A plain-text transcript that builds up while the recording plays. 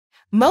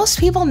Most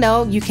people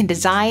know you can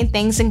design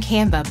things in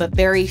Canva, but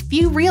very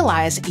few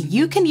realize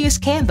you can use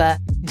Canva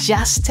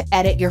just to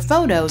edit your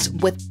photos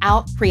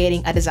without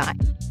creating a design.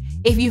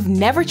 If you've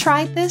never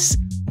tried this,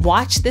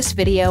 watch this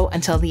video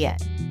until the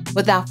end.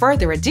 Without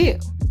further ado,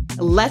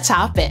 let's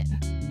hop in.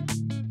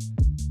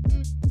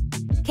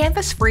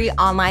 Canva's free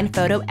online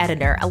photo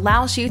editor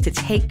allows you to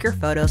take your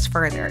photos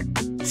further.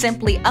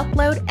 Simply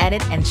upload,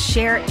 edit, and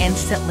share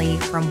instantly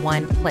from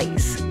one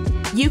place.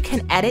 You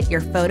can edit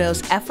your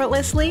photos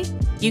effortlessly,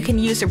 you can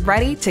use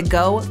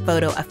ready-to-go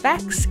photo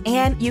effects,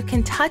 and you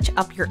can touch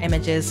up your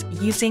images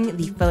using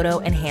the Photo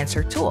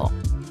Enhancer tool.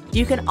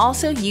 You can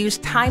also use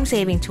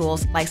time-saving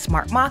tools like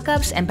Smart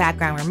Mockups and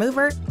Background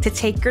Remover to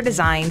take your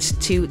designs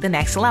to the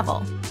next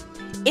level.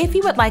 If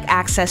you would like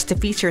access to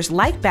features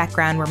like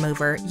Background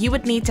Remover, you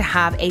would need to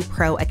have a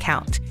pro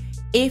account.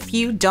 If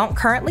you don't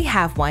currently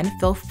have one,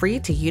 feel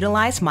free to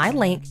utilize my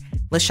link,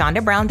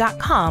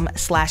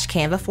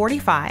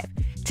 lashondaBrown.com/Canva45,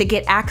 to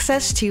get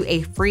access to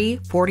a free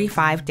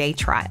 45-day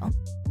trial.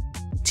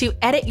 To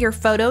edit your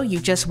photo, you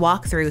just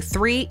walk through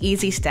 3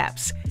 easy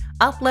steps.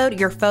 Upload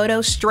your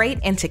photo straight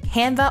into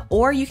Canva,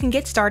 or you can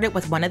get started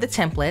with one of the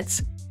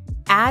templates.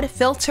 Add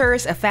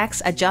filters,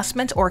 effects,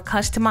 adjustments, or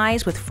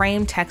customize with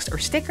frame, text, or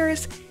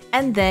stickers,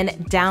 and then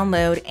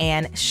download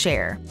and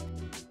share.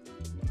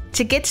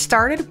 To get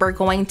started, we're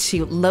going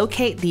to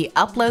locate the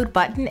upload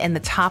button in the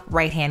top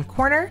right-hand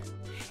corner,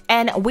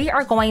 and we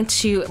are going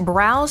to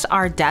browse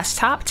our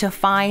desktop to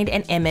find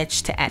an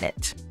image to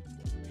edit.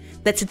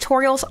 The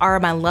tutorials are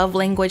my love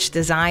language.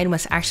 Design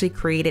was actually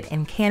created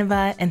in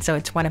Canva, and so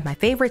it's one of my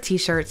favorite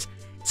t-shirts,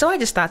 so I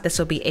just thought this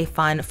would be a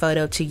fun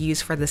photo to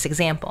use for this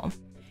example.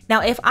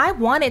 Now, if I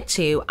wanted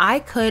to, I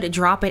could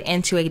drop it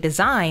into a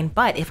design,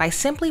 but if I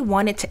simply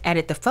wanted to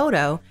edit the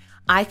photo,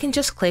 I can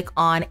just click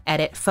on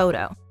Edit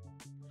Photo.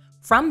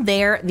 From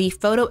there, the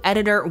photo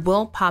editor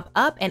will pop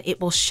up and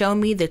it will show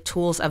me the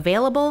tools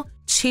available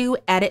to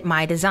edit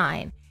my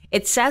design.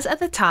 It says at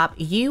the top,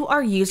 you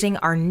are using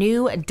our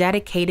new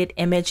dedicated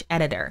image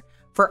editor.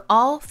 For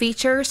all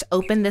features,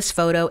 open this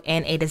photo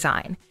in a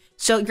design.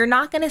 So you're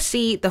not going to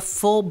see the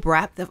full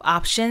breadth of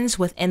options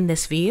within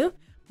this view,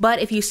 but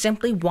if you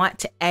simply want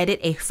to edit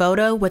a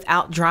photo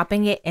without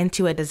dropping it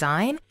into a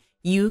design,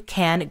 you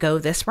can go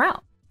this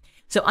route.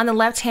 So on the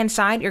left-hand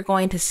side, you're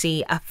going to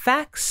see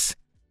Effects,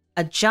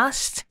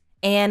 Adjust,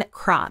 and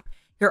Crop.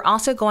 You're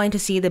also going to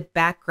see the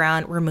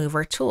Background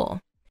Remover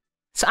tool.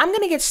 So I'm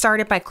going to get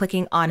started by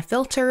clicking on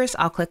Filters.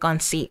 I'll click on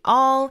See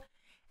All,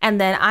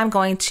 and then I'm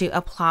going to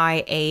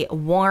apply a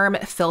warm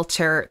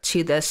filter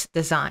to this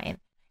design.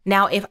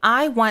 Now, if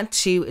I want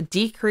to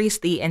decrease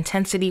the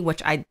intensity,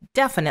 which I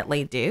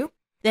definitely do,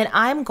 then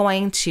I'm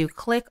going to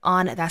click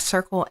on that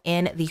circle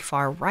in the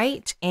far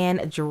right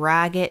and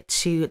drag it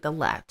to the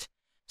left.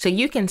 So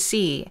you can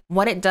see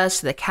what it does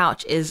to the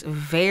couch is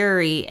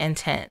very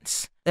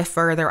intense the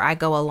further I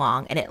go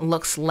along, and it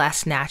looks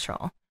less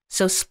natural.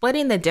 So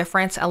splitting the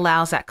difference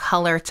allows that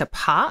color to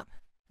pop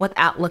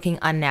without looking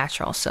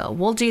unnatural. So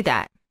we'll do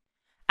that.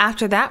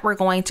 After that, we're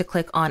going to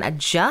click on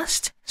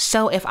Adjust.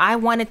 So if I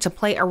wanted to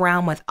play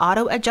around with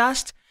Auto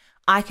Adjust,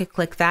 I could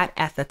click that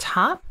at the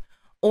top,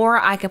 or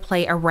I could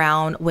play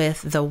around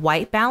with the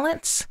white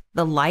balance,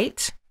 the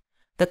light,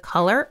 the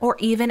color, or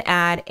even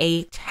add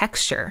a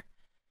texture.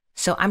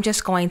 So I'm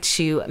just going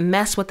to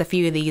mess with a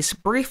few of these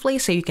briefly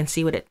so you can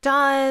see what it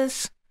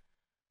does.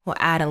 We'll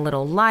add a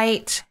little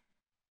light.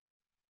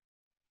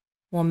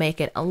 We'll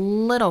make it a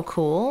little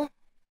cool.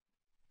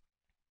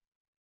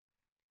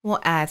 We'll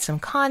add some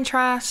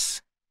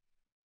contrast,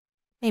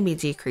 maybe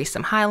decrease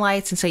some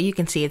highlights. And so you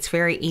can see it's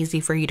very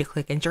easy for you to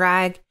click and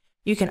drag.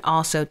 You can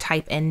also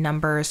type in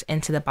numbers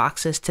into the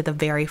boxes to the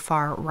very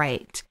far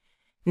right.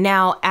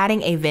 Now,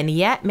 adding a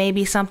vignette may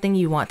be something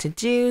you want to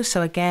do.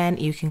 So again,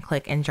 you can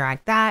click and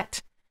drag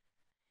that.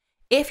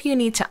 If you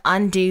need to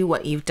undo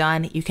what you've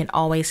done, you can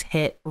always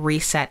hit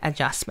Reset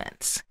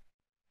Adjustments.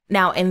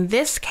 Now, in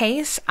this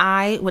case,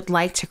 I would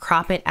like to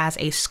crop it as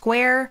a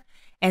square.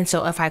 And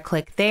so if I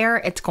click there,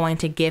 it's going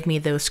to give me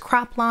those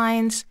crop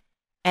lines.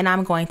 And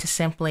I'm going to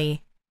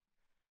simply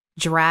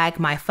drag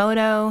my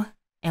photo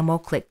and we'll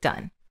click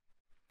Done.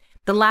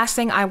 The last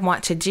thing I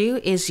want to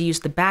do is use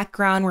the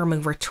Background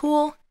Remover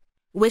tool,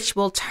 which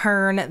will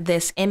turn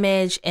this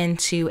image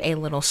into a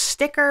little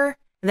sticker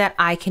that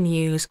I can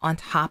use on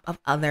top of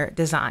other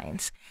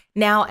designs.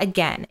 Now,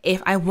 again,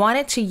 if I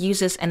wanted to use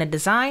this in a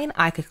design,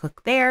 I could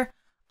click there.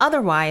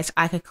 Otherwise,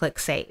 I could click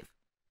Save.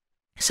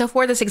 So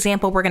for this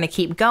example, we're going to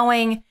keep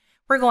going.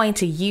 We're going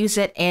to use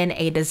it in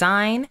a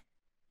design.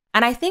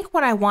 And I think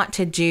what I want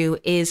to do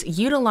is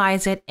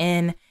utilize it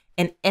in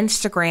an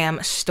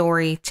Instagram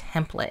story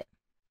template.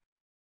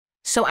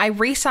 So I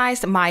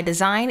resized my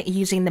design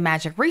using the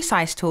Magic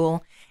Resize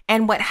tool.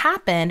 And what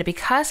happened,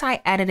 because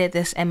I edited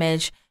this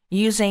image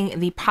using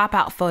the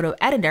pop-out photo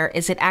editor,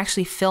 is it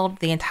actually filled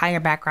the entire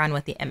background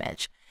with the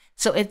image.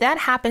 So if that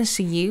happens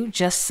to you,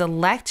 just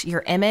select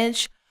your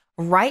image,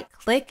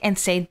 right-click and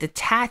say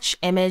Detach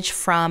Image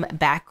from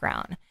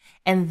Background.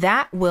 And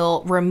that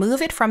will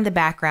remove it from the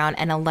background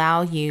and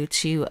allow you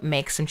to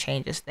make some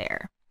changes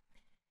there.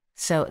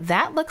 So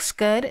that looks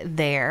good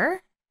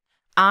there.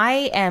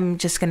 I am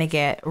just going to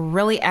get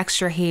really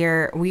extra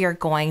here. We are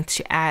going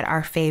to add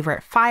our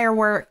favorite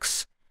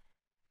fireworks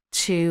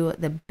to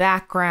the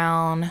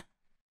background.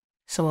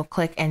 So we'll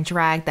click and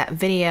drag that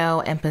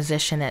video and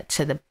position it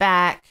to the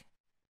back.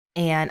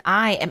 And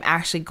I am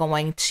actually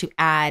going to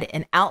add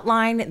an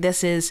outline.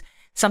 This is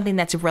something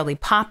that's really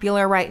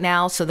popular right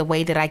now. So the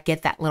way that I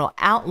get that little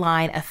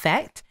outline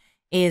effect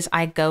is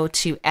I go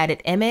to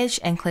Edit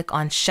Image and click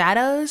on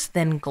Shadows,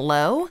 then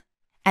Glow.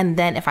 And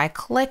then if I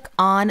click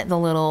on the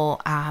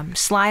little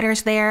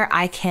sliders there,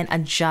 I can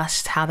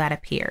adjust how that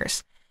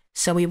appears.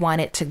 So we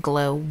want it to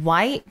glow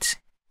white.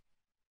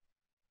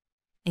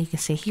 And you can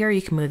see here,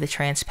 you can move the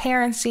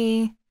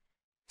transparency.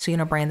 So you're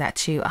gonna bring that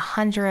to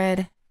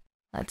 100.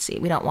 Let's see,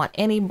 we don't want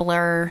any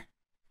blur.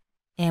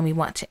 And we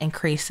want to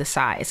increase the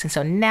size. And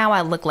so now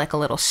I look like a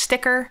little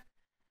sticker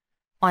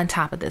on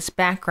top of this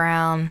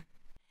background.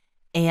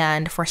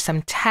 And for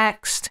some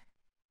text,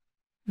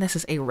 this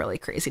is a really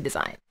crazy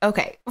design.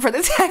 Okay, for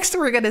the text,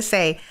 we're gonna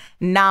say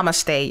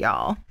namaste,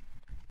 y'all.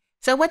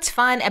 So what's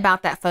fun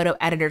about that photo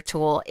editor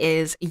tool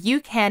is you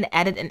can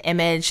edit an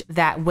image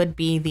that would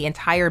be the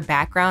entire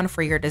background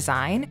for your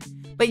design,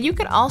 but you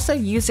could also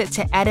use it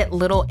to edit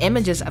little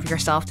images of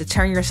yourself to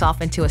turn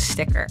yourself into a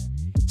sticker.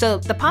 So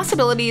the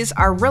possibilities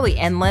are really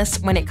endless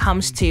when it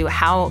comes to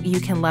how you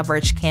can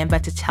leverage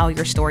Canva to tell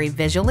your story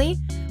visually,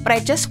 but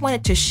I just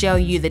wanted to show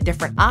you the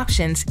different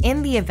options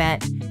in the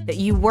event that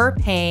you were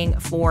paying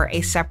for a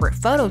separate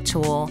photo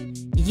tool.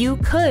 You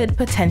could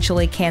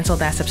potentially cancel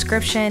that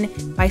subscription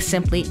by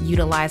simply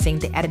utilizing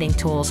the editing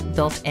tools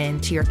built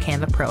into your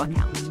Canva Pro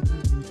account.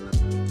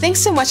 Thanks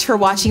so much for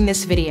watching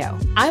this video.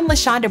 I'm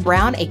LaShonda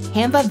Brown, a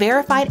Canva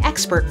verified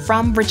expert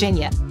from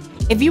Virginia.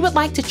 If you would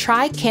like to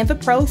try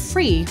Canva Pro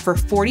free for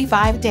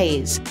 45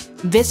 days,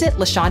 visit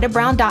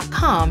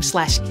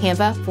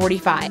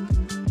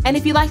lashondabrown.com/Canva45. And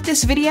if you like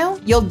this video,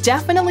 you'll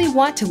definitely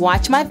want to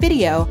watch my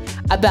video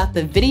about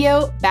the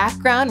Video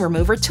Background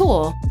Remover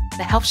tool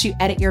that helps you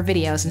edit your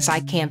videos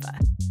inside Canva.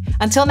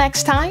 Until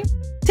next time,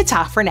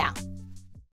 ta-ta for now.